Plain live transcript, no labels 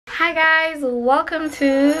Hi guys, welcome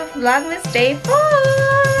to Vlogmas Day 4.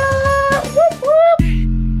 Whoop, whoop.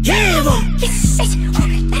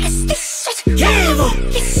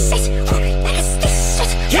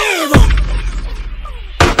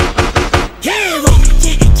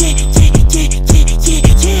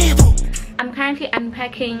 I'm currently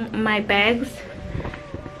unpacking my bags.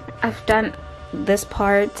 I've done this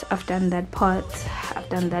part, I've done that part, I've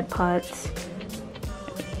done that part.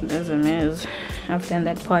 There's a mess. I've done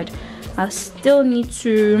that part. I still need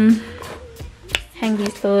to hang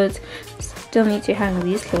these clothes, still need to hang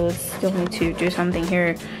these clothes, still need to do something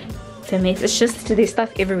here to make it's just there's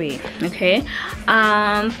stuff everywhere. Okay,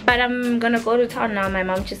 but I'm gonna go to town now. My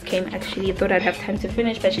mom just came. Actually, I thought I'd have time to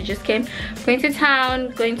finish, but she just came. Going to town,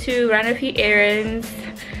 going to run a few errands,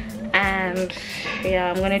 and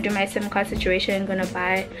yeah, I'm gonna do my SIM card situation. I'm gonna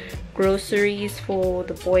buy groceries for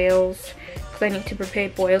the boils. I need to prepare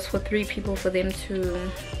boils for 3 people for them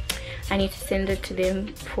to I need to send it to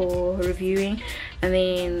them for reviewing, and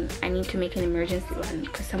then I need to make an emergency one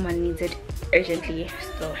because someone needs it urgently.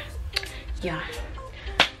 So yeah,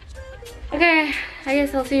 okay, I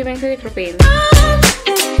guess I'll see you when I prepare.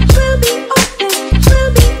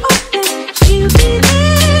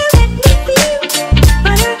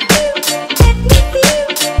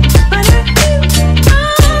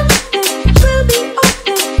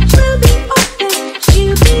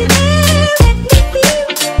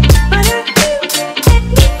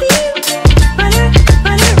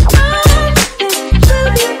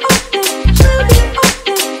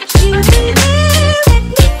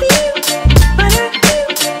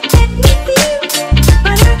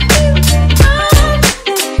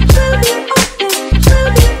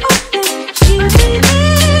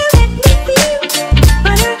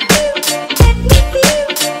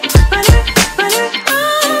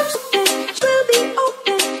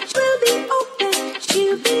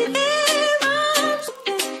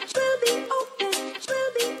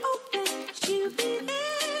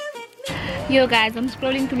 Yo guys, I'm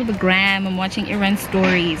scrolling through the gram, I'm watching Errands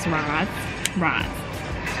stories, right?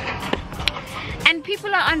 And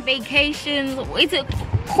people are on vacations. It's a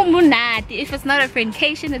kumunati. If it's not a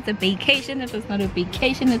friendcation, it's a vacation. If it's not a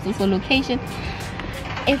vacation, it's a location.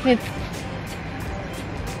 If it's,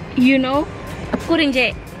 you know,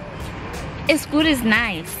 it's good is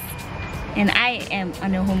nice. And I am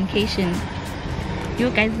on a homecation.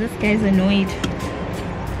 Yo guys, this guy's annoyed.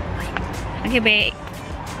 Okay, babe.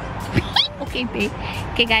 Okay, babe.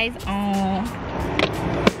 Okay, guys.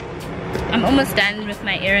 I'm almost done with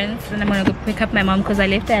my errands, and I'm gonna go pick up my mom because I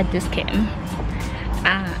left her at this camp.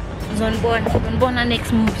 Zonbona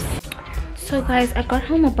next moves. So, guys, I got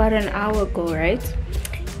home about an hour ago, right?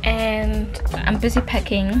 And I'm busy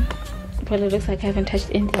packing, but it looks like I haven't touched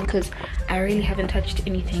anything because I really haven't touched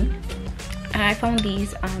anything. And I found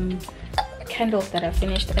these candles that I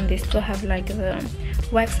finished, and they still have like the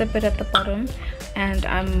wax a bit at the bottom. And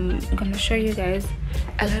I'm gonna show you guys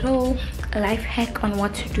a little life hack on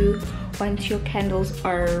what to do once your candles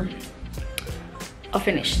are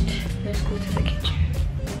finished. Let's go to the kitchen.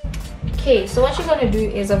 Okay, so what you're gonna do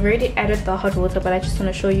is, I've already added the hot water, but I just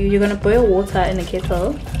want to show you. You're gonna boil water in a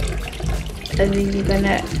kettle, and then you're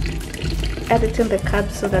gonna add it in the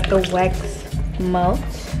cup so that the wax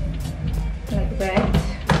melts like that.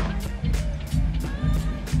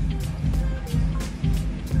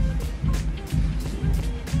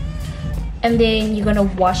 And then you're gonna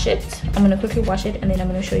wash it. I'm gonna quickly wash it, and then I'm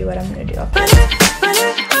gonna show you what I'm gonna do after.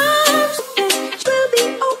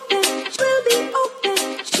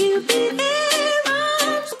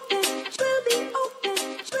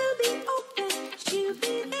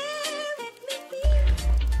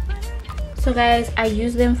 So guys, I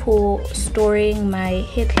use them for storing my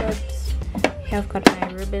hair clips. Here I've got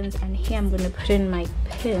my ribbons, and here I'm gonna put in my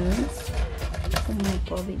pins. Oh, my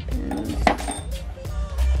bobby pins.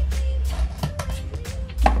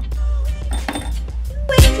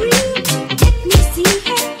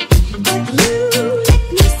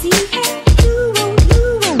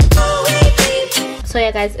 So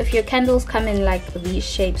yeah guys, if your candles come in like these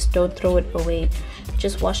shapes, don't throw it away.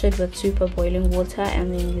 Just wash it with super boiling water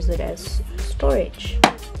and then use it as storage.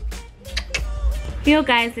 Yo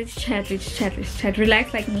guys, let's chat.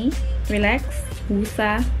 Relax like me. Relax.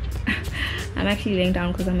 Wusa. I'm actually laying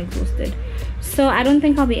down because I'm exhausted. So I don't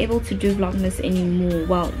think I'll be able to do Vlogmas anymore.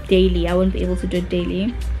 Well, daily. I won't be able to do it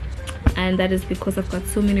daily. And that is because I've got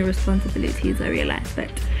so many responsibilities. I realize that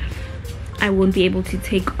I won't be able to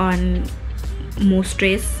take on more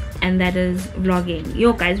stress, and that is vlogging.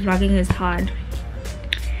 Yo guys, vlogging is hard.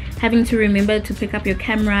 Having to remember to pick up your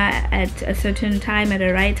camera at a certain time, at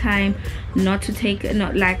the right time, not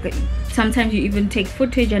like sometimes you even take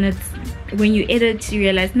footage and it's when you edit you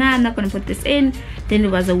realize, nah, I'm not gonna put this in, then it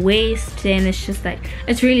was a waste. Then it's just like,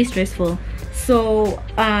 it's really stressful. So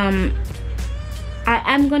I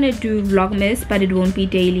am gonna do Vlogmas, but it won't be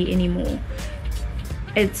daily anymore.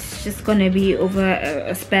 It's just gonna be over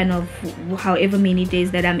a span of however many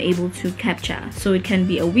days that I'm able to capture. So it can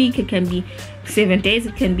be a week, it can be 7 days,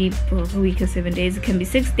 it can be a week or 7 days, it can be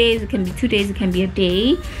 6 days, it can be 2 days, it can be a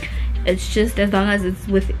day. It's just as long as it's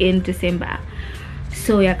within December.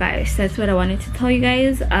 So yeah guys, that's what I wanted to tell you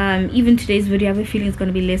guys. Even today's video, I have a feeling it's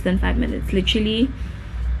gonna be less than 5 minutes, literally.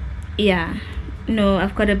 Yeah, no,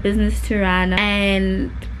 I've got a business to run,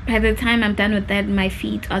 and by the time I'm done with that, my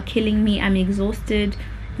feet are killing me. I'm exhausted.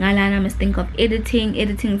 I must think of editing.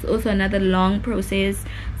 Editing is also another long process,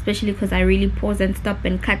 especially because I really pause and stop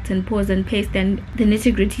and cut and pause and paste, and the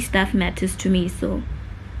nitty-gritty stuff matters to me. So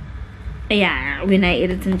yeah, when I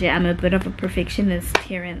edit, I'm a bit of a perfectionist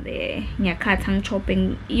here and there. Yeah, cut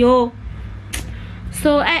chopping, yo.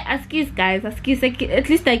 So I excuse guys, excuse, like, at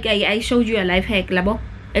least like I showed you a life hack, labo.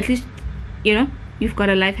 At least, you know, you've got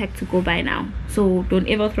a life hack to go by now. So don't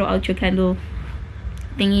ever throw out your candle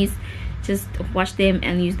thingies. Just wash them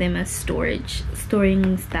and use them as storing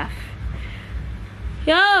stuff.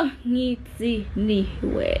 Yo,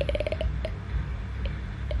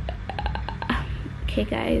 okay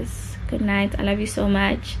guys, good night. I love you so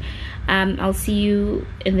much. I'll see you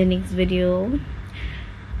in the next video.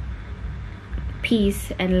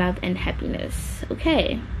 Peace and love and happiness.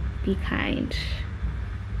 Okay, be kind.